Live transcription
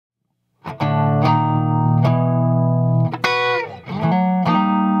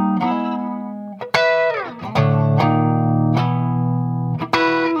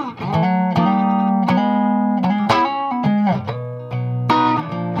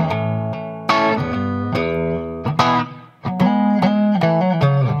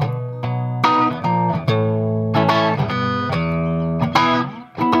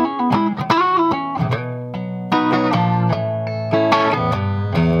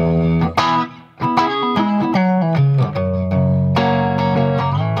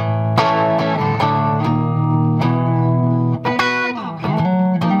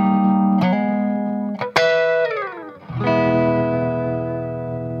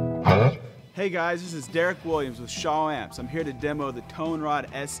Hey guys, this is Derek Williams with Shaw Amps. I'm here to demo the Tone Rod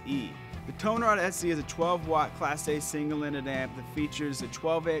SE. The Tone Rod SE is a 12-watt Class A single-ended amp that features a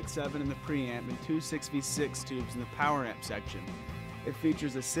 12AX7 in the preamp and two 6V6 tubes in the power amp section. It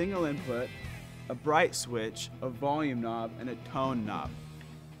features a single input, a bright switch, a volume knob, and a tone knob.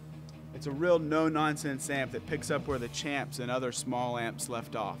 It's a real no-nonsense amp that picks up where the Champs and other small amps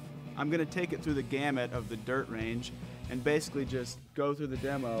left off. I'm going to take it through the gamut of the dirt range and basically just go through the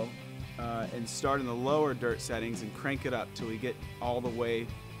demo and start in the lower dirt settings and crank it up till we get all the way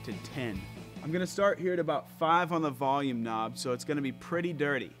to 10. I'm going to start here at about 5 on the volume knob, so it's going to be pretty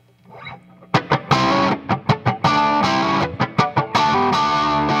dirty.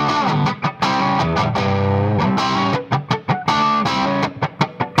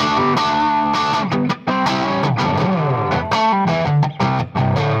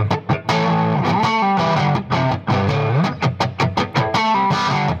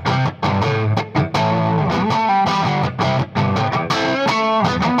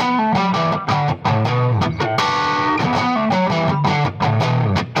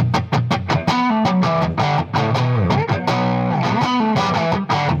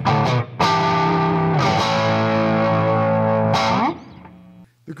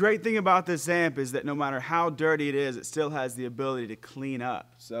 The great thing about this amp is that no matter how dirty it is, it still has the ability to clean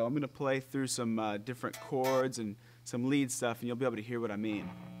up. So I'm going to play through some different chords and some lead stuff, and you'll be able to hear what I mean.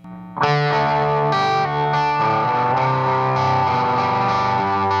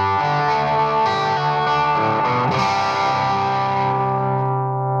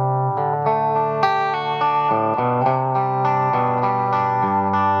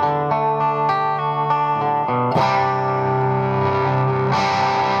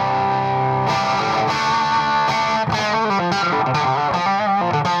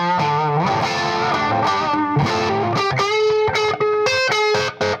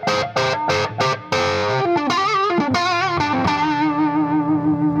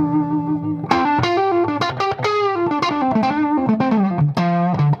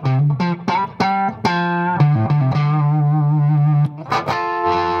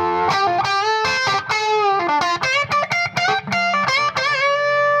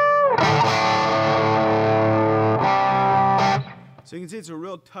 So you can see it's a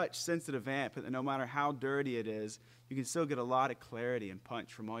real touch-sensitive amp, and no matter how dirty it is, you can still get a lot of clarity and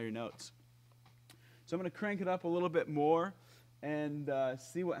punch from all your notes. So I'm going to crank it up a little bit more and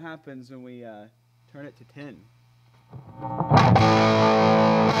see what happens when we turn it to 10.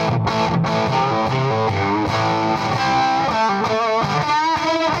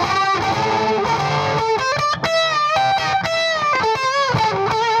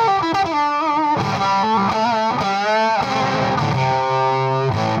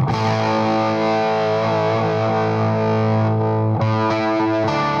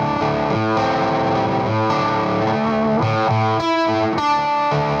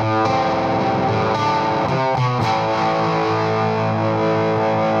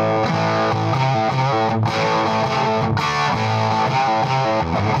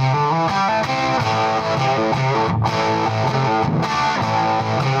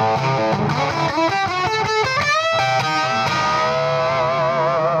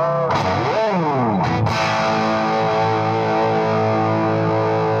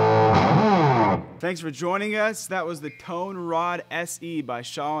 Thanks for joining us. That was the Tone Rod SE by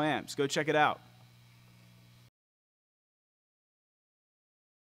Shaw Amps. Go check it out.